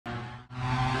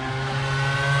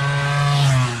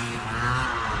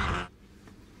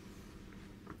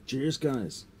Cheers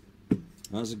guys,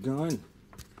 how's it going? I'm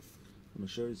gonna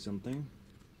show you something.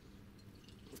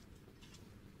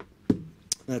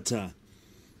 That's a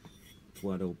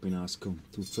wide open Asco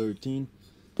 213,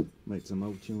 made some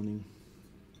out tuning.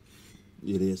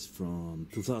 It is from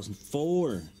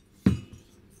 2004,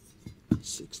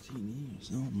 16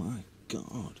 years, oh my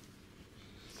god.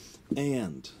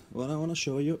 And what I want to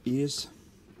show you is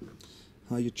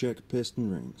how you check piston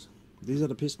rings. These are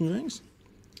the piston rings.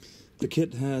 The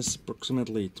kit has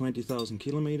approximately 20,000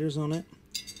 kilometers on it,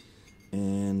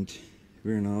 and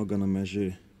we're now gonna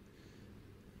measure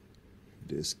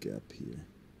this gap here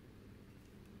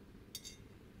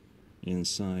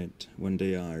inside when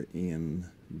they are in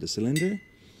the cylinder.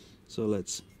 So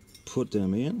let's put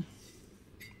them in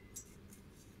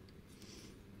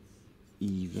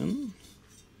even.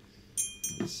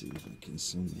 Let's see if I can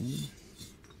zoom in.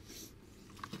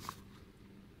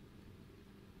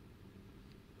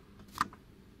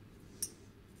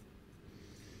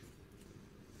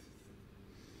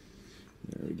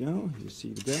 There we go, you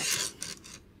see the gap.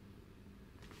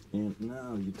 And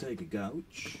now you take a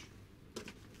gouge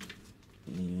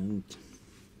and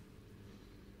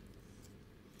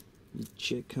you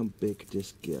check how big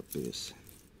this gap is.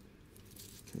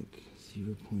 Take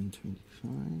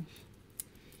 0.25,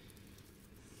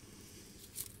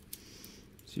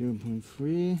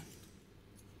 0.3,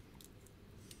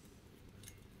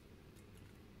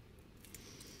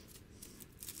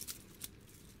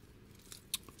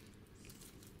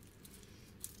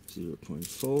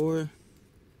 0.4.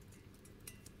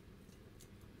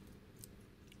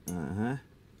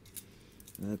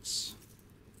 That's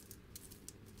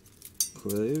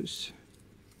close.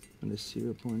 And the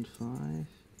 0.5.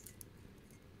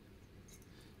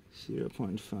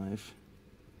 0.5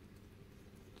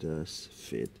 does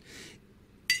fit.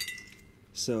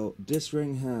 So this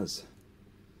ring has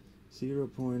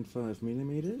 0.5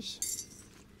 millimeters.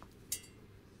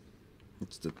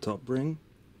 It's the top ring.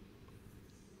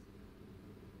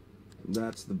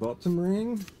 That's the bottom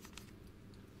ring.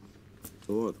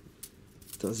 What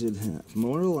does it have?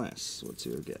 More or less. What's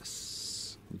your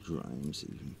guess? It rhymes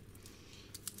even.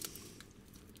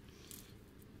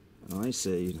 I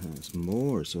say it has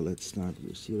more, so let's start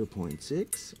with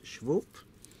 0.6. Schwupp.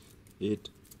 It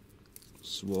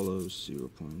swallows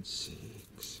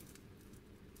 0.6.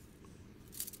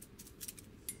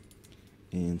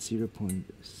 And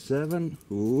 0.7.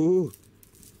 Ooh!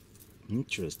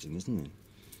 Interesting, isn't it?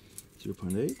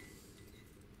 0.8.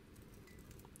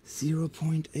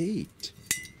 0.8.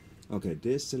 Okay,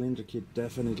 this cylinder kit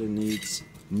definitely needs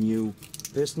new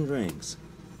piston rings.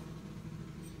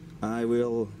 I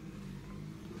will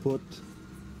put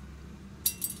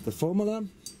the formula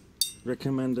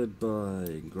recommended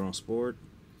by Grossport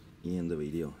in the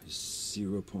video.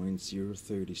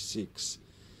 0.036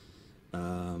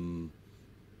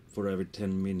 for every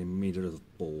 10 millimeters of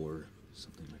bore,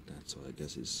 something like that. So I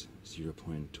guess it's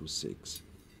 0.26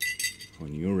 for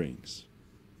new rings.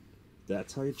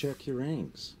 That's how you check your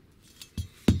rings.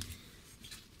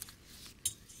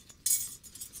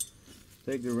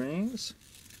 Take the rings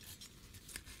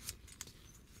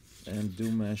and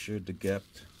do measure the gap.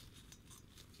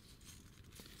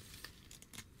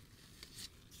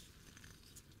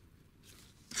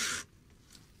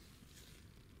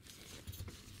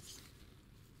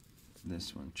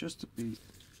 This one, just to be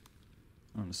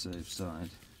on the safe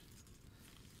side.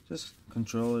 Just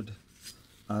control it.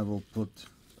 I will put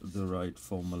the right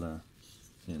formula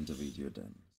in the video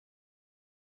then.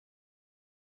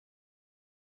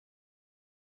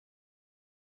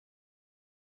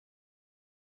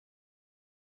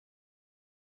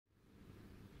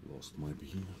 Lost my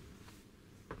beer.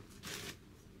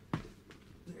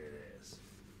 There it is.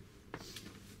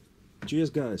 Cheers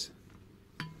guys.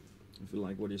 If you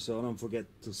like what you saw, don't forget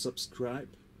to subscribe.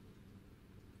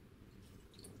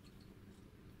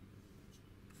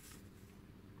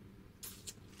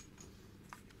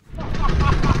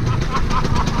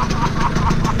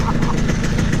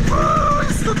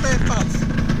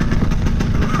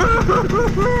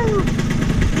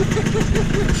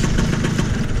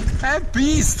 Ein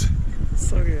Biest!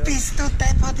 Sorry, ja. Bist du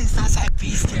deppert, ist das ein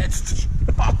Biest jetzt?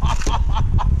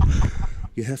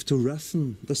 You have to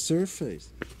roughen the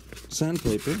surface.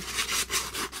 Sandpaper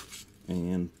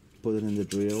and put it in the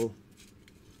drill,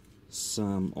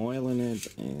 some oil in it,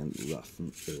 and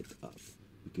roughen it up.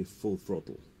 You give full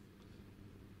throttle.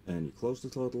 And you close the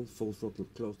throttle, full throttle,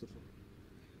 close the throttle.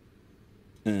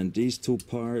 And these two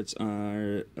parts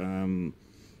are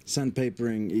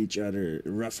sandpapering each other,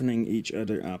 roughening each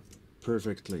other up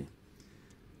perfectly.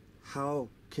 How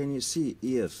can you see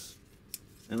if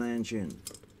an engine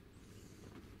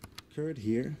occurred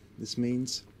here. This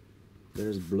means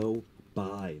there's blow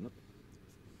by.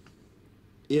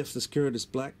 If the skirt is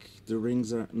black, the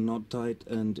rings are not tight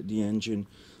and the engine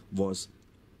was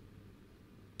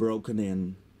broken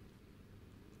in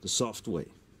the soft way.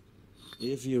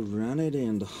 If you run it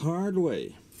in the hard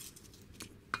way,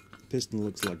 piston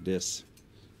looks like this.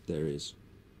 There is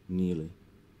nearly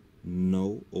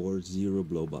no or zero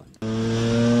blow by.